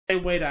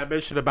same way that I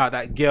mentioned about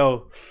that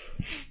girl,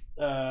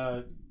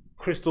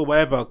 Crystal,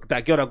 whatever,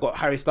 that girl that got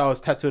Harry Styles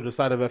tattooed on the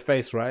side of her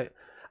face, right?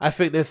 I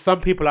think there's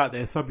some people out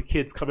there, some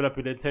kids coming up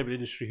in the entertainment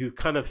industry who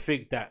kind of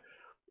think that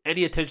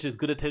any attention is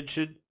good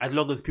attention as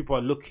long as people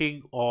are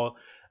looking or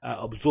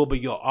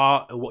absorbing your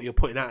art and what you're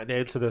putting out there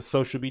into the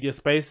social media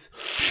space.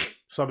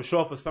 So I'm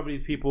sure for some of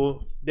these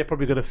people, they're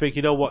probably going to think,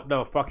 you know what,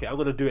 no, fuck it, I'm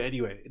going to do it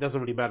anyway. It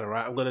doesn't really matter,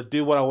 right? I'm going to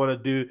do what I want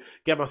to do,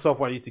 get myself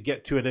where I need to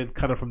get to, and then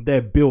kind of from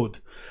there build.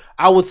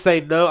 I would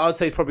say no. I would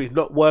say it's probably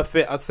not worth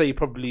it. I'd say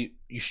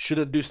you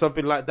shouldn't do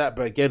something like that.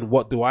 But again,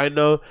 what do I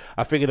know?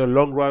 I think in the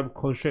long run,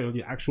 concentrating on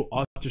your actual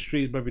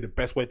artistry is maybe the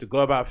best way to go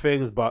about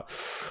things. But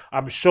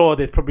I'm sure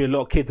there's probably a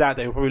lot of kids out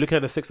there who are probably looking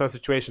at the 6ix9ine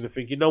situation and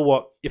think, you know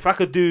what, if I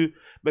could do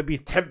maybe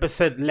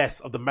 10% less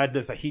of the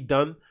madness that he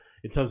done,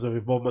 in terms of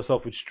involving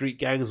myself with street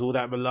gangs, all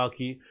that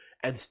malarkey,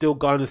 and still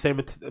garner the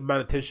same amount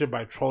of attention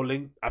by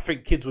trolling, I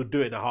think kids would do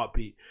it in a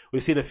heartbeat.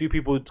 We've seen a few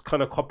people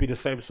kind of copy the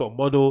same sort of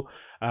model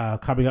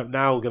coming up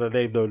now. We're going to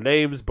name no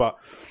names, but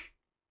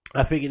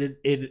I think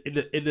in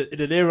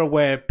an era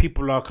where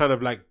people are kind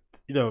of like,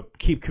 you know,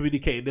 keep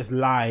communicating this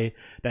lie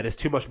that there's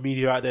too much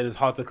media out there, it's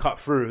hard to cut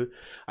through,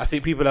 I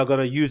think people are going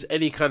to use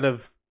any kind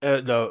of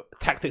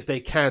tactics they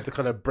can to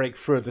kind of break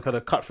through and to kind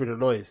of cut through the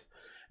noise.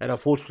 And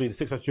unfortunately, the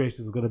 6ix9ine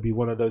situation is going to be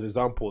one of those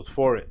examples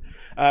for it.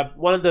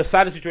 One of the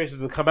saddest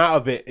situations that come out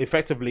of it,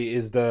 effectively,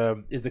 is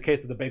the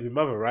case of the baby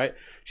mother. Right,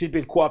 she's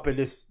been caught up in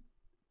this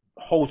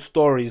whole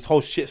story, this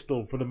whole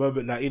shitstorm from the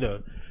moment that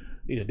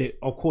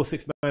of course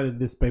 6ix9ine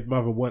and this baby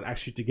mother weren't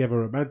actually together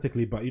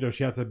romantically, but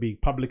she had to be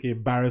publicly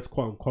embarrassed,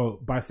 quote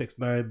unquote, by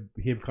 6ix9ine,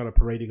 him kind of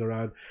parading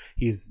around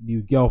his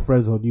new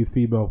girlfriends or new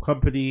female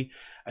company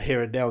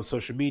here and there on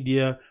social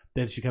media.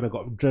 Then she kind of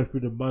got dragged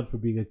through the mud for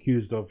being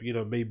accused of,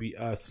 maybe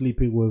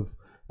sleeping with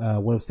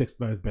one of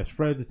 6ix9ine's best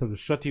friends in terms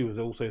of Shotty, who was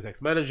also his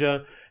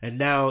ex-manager. And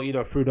now,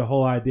 through the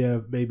whole idea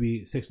of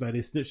maybe 6ix9ine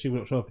is snitching, we're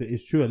not sure if it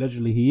is true.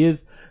 Allegedly he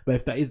is. But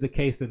if that is the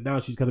case, then now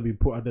she's going to be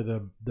put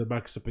under the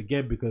microscope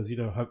again because,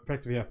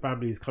 effectively her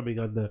family is coming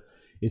under,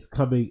 is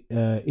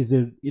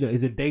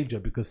in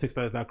danger because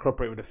 6ix9ine is now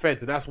cooperating with the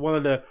feds. And that's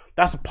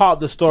that's a part of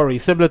the story,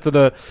 similar to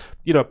the,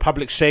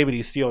 public shaming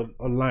you see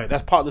online.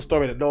 That's part of the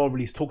story that no one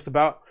really talks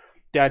about.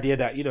 The idea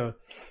that,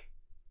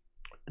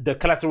 the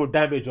collateral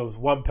damage of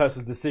one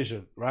person's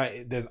decision,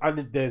 right? There's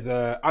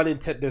the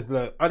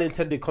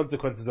unintended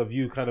consequences of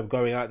you kind of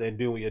going out there and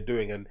doing what you're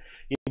doing. And,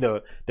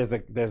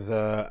 there's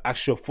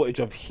actual footage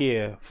of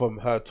here from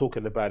her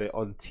talking about it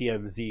on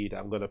TMZ that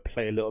I'm going to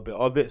play a little bit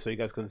of it so you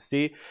guys can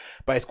see.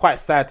 But it's quite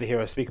sad to hear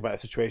her speak about the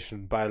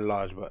situation by and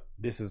large. But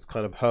this is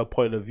kind of her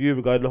point of view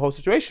regarding the whole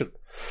situation.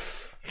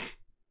 Is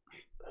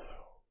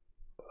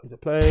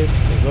it playing?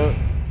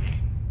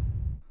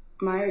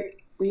 My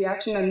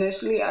reaction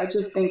initially, I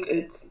just think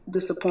it's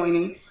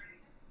disappointing.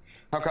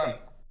 How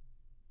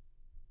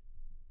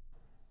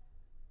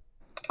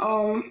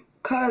come?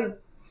 Cause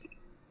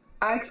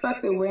I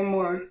expected way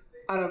more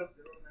out of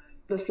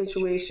the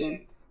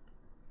situation.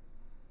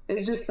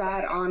 It's just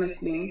sad,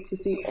 honestly, to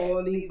see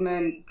all these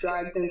men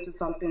dragged into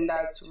something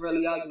that's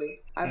really ugly.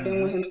 I've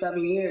been with him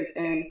 7 years,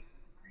 and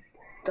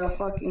the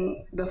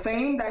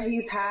fame that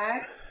he's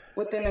had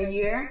within a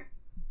year,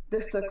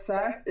 the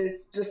success,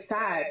 is just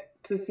sad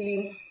to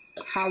see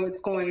how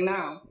it's going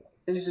now.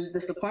 It's just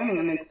disappointing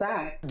and it's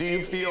sad. Do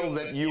you feel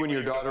that you and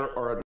your daughter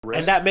are at risk?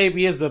 And that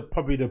maybe is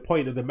probably the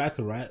point of the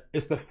matter, right?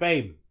 It's the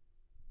fame.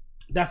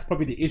 That's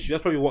probably the issue.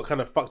 That's probably what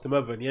kind of fucked him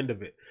over in the end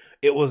of it.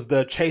 It was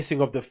the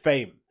chasing of the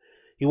fame.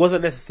 He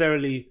wasn't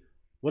necessarily,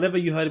 whenever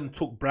you heard him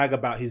brag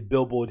about his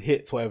Billboard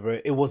hits, whatever,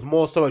 it was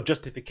more so a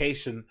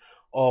justification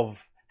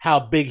of how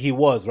big he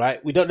was,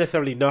 right? We don't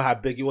necessarily know how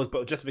big he was,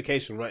 but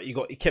justification, right? He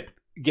kept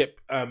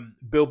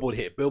Billboard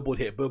hit. But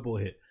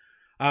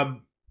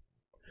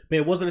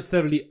it wasn't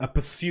necessarily a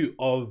pursuit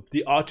of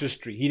the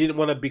artistry. He didn't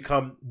want to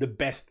become the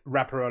best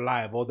rapper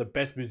alive or the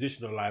best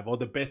musician alive or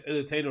the best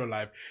entertainer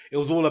alive. It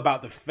was all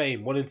about the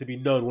fame, wanting to be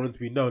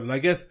known. And I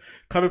guess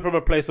coming from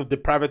a place of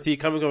depravity,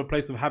 coming from a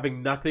place of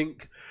having nothing,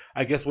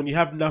 I guess when you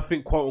have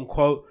nothing, quote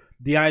unquote,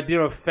 the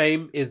idea of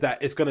fame is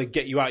that it's going to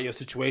get you out of your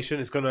situation.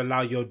 It's going to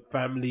allow your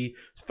family,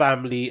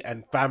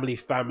 and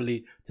family's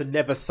family to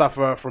never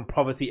suffer from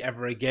poverty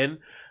ever again.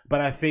 But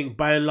I think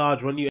by and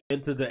large, when you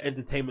enter the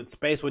entertainment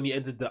space, when you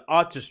enter the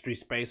artistry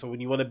space, or when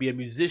you want to be a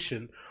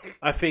musician,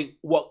 I think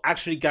what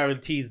actually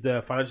guarantees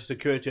the financial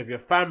security of your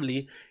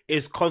family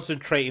is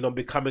concentrating on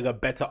becoming a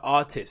better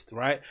artist,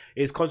 right?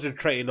 Is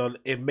concentrating on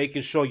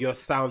making sure your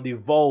sound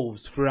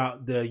evolves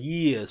throughout the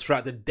years,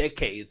 throughout the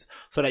decades,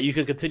 so that you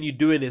can continue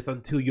doing this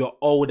until you're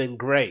old and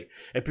grey,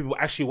 and people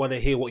actually want to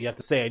hear what you have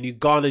to say, and you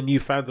garner new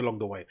fans along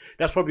the way.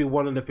 That's probably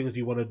one of the things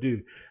you want to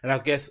do. And I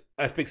guess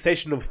a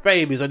fixation of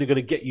fame is only going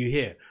to get you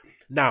here.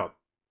 Now,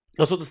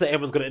 that's not to say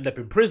everyone's going to end up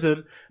in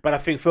prison, but I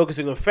think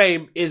focusing on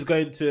fame is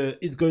going to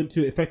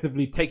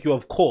effectively take you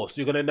off course.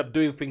 You're going to end up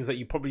doing things that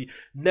you probably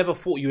never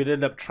thought you would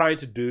end up trying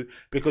to do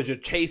because you're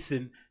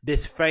chasing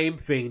this fame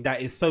thing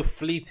that is so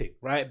fleeting,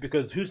 right?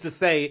 Because who's to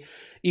say,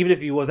 even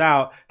if he was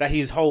out, that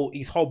his whole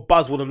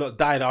buzz would have not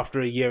died after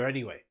a year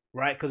anyway.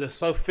 right? Because it's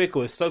so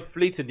fickle, it's so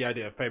fleeting, the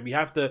idea of fame. You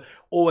have to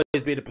always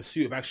be in the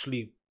pursuit of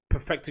actually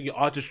perfecting your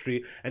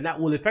artistry, and that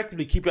will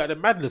effectively keep you out of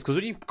madness. Because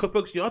when you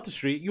focus on your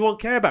artistry, you won't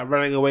care about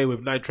running away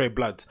with nitrate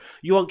bloods.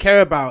 You won't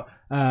care about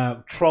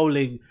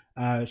trolling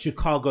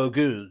Chicago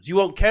goons. You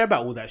won't care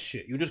about all that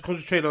shit. You just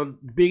concentrate on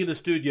being in the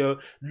studio,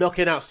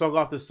 knocking out song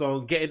after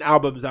song, getting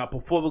albums out,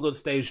 performing on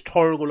stage,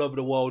 touring all over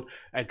the world,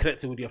 and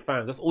connecting with your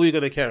fans. That's all you're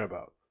gonna care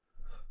about.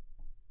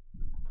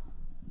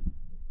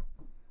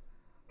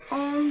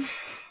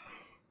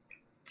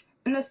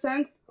 In a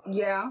sense,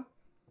 yeah,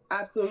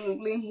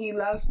 absolutely. He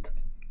left.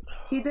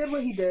 He did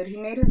what he did. He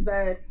made his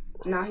bed.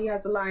 Now he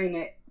has to lie in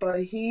it.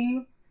 But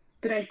he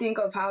didn't think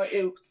of how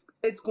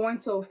it's going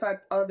to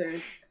affect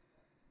others.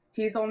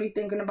 He's only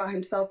thinking about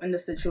himself in the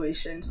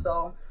situation.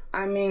 So,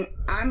 I mean,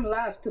 I'm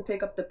left to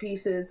pick up the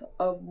pieces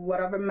of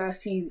whatever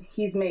mess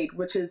he's made,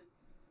 which is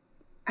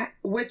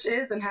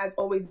and has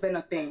always been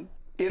a thing.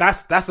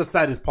 That's the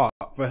saddest part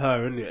for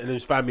her, isn't it? And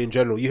his family in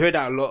general. You heard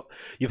that a lot.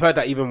 You've heard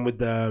that even with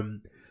the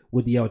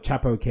El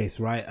Chapo case,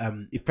 right?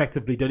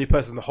 Effectively, the only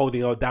person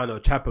holding down El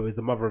Chapo is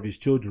the mother of his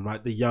children,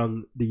 right? The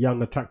young,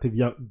 attractive,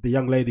 the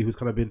young lady who's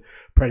kind of been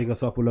parading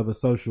herself all over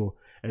social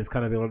and has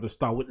kind of been one of the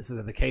star witnesses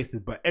of the cases.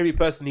 But every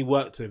person he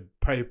worked with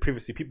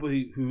previously, people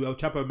who El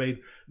Chapo made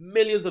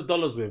millions of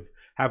dollars with,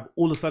 have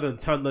all of a sudden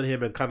turned on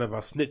him and kind of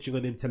are snitching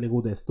on him, telling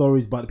all their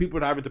stories. But the people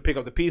that are having to pick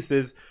up the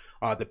pieces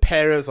are the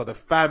parents or the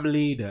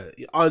family,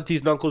 the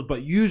aunties and uncles.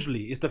 But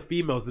usually it's the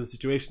females in the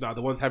situation that are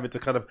the ones having to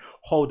kind of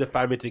hold the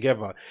family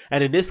together.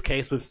 And in this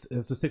case, with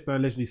 6ix9ine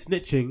allegedly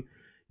snitching,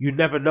 you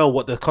never know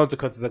what the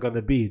consequences are going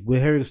to be. We're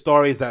hearing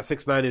stories that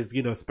 6ix9ine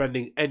is,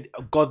 spending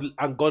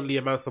ungodly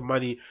amounts of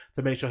money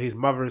to make sure his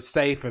mother is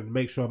safe and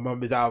make sure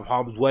mum is out of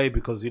harm's way,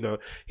 because,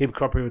 him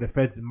cooperating with the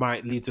feds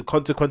might lead to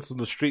consequences on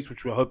the streets,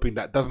 which we're hoping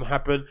that doesn't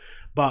happen.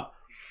 But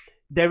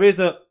it's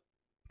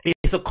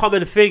a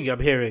common thing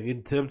I'm hearing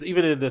in terms,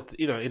 even in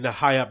the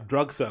high up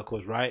drug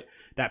circles, right?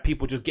 That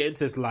people just get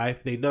into this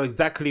life. They know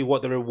exactly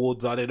what the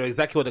rewards are. They know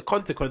exactly what the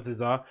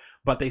consequences are.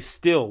 But they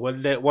still,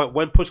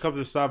 when push comes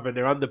to shove and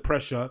they're under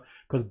pressure,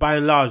 because by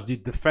and large,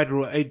 the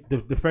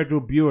federal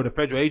bureau, the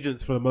federal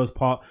agents for the most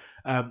part,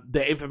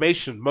 the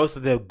information, most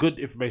of their good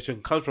information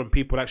comes from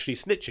people actually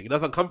snitching. It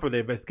doesn't come from the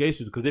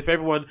investigations, because if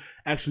everyone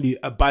actually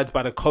abides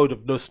by the code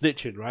of no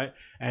snitching, right,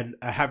 and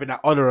having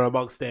that honor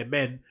amongst their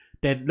men,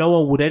 then no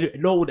one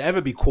would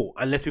ever be caught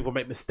unless people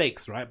make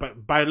mistakes, right?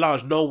 But by and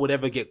large, no one would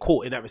ever get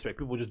caught in that respect.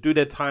 People just do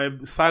their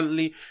time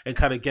silently and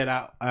kind of get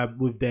out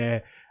with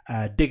their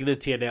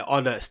dignity and their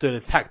honor still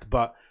intact.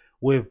 But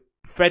with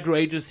federal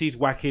agencies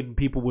whacking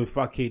people with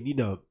fucking,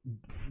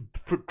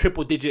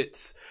 triple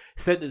digits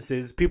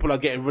sentences, people are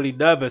getting really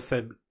nervous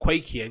and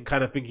quaky and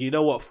kind of thinking, you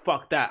know what,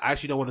 fuck that. I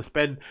actually don't want to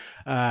spend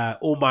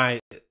all my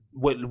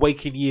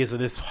waking years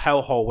in this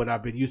hellhole when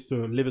I've been used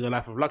to living a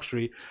life of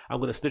luxury. I'm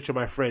going to snitch on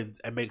my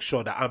friends and make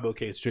sure that I'm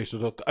okay in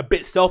situations. So a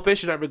bit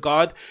selfish in that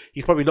regard.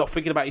 He's probably not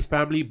thinking about his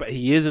family, but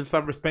he is in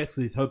some respects.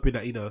 So he's hoping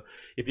that,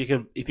 if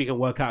he can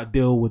work out a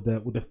deal with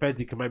the feds,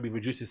 he can maybe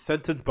reduce his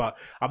sentence. But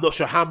I'm not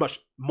sure how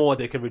much more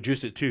they can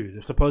reduce it to.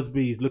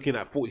 Supposedly he's looking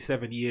at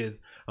 47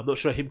 years. I'm not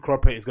sure him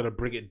cooperating is going to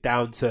bring it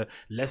down to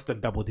less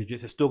than double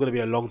digits. It's still going to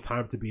be a long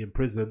time to be in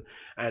prison,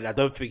 and I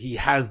don't think he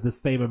has the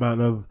same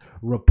amount of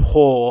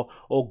rapport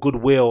or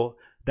goodwill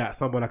that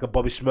someone like a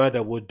Bobby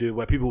Shmurda would do,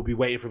 where people will be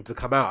waiting for him to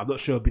come out. I'm not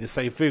sure it'll be the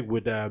same thing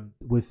with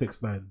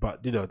 6ix9ine,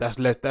 but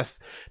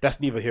that's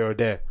neither here or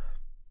there.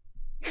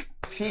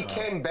 If he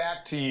came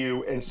back to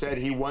you and said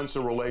he wants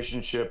a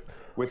relationship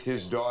with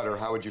his daughter,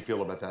 how would you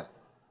feel about that?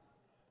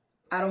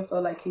 I don't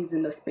feel like he's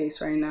in the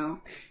space right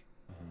now.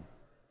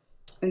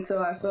 And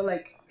so I feel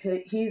like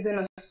he's in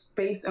a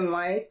space in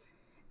life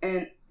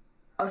and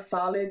a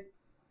solid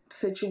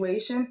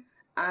situation.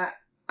 I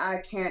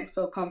can't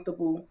feel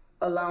comfortable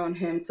allowing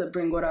him to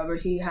bring whatever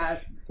he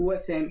has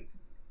with him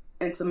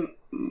into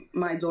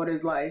my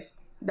daughter's life.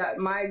 That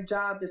my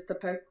job is to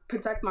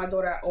protect my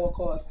daughter at all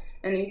costs,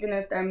 and even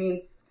if that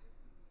means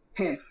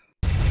him.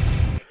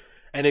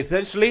 And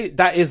essentially,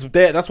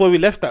 that's where we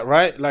left that,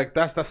 right? Like,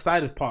 that's the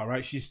saddest part,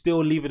 right? She's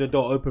still leaving the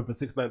door open for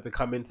 6ix9ine to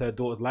come into her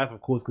daughter's life, of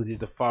course, because he's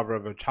the father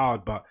of her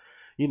child. But,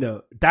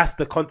 that's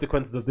the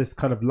consequences of this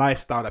kind of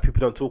lifestyle that people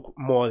don't talk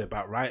more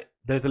about, right?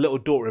 There's a little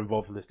daughter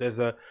involved in this. There's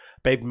a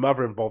baby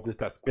mother involved in this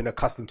that's been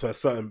accustomed to a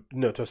certain,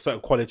 to a certain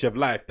quality of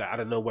life that I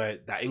don't know where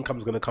that income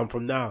is going to come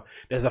from now.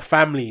 There's a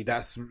family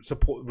that's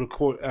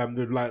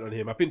reliant on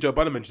him. I think Joe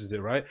Budden mentions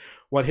it, right?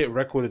 One hit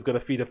record is going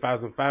to feed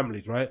 1,000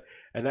 families, right?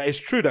 And that is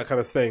true, that kind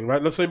of saying,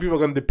 right? Not so many people are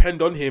going to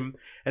depend on him,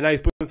 and now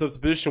he's put himself in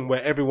a position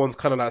where everyone's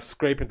kind of like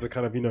scraping to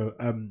kind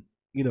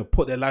of,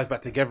 put their lives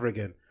back together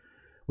again.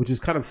 which is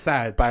kind of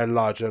sad by and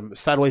large.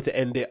 Sad way to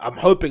end it. I'm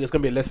hoping it's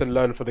going to be a lesson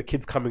learned for the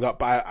kids coming up,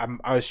 but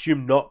I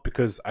assume not,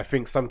 because I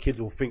think some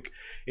kids will think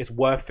it's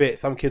worth it.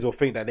 Some kids will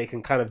think that they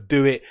can kind of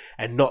do it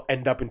and not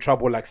end up in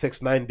trouble like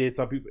 6ix9ine did.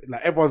 Some people,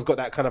 like, everyone's got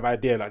that kind of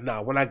idea, like,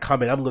 nah, when I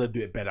come in, I'm going to do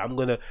it better. I'm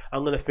gonna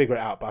figure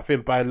it out. But I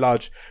think by and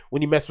large,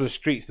 when you mess with the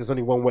streets, there's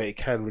only one way it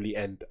can really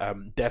end: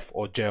 death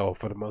or jail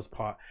for the most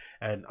part.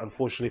 And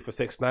unfortunately for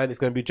 6ix9ine, it's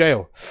going to be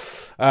jail.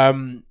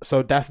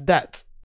 So that's that.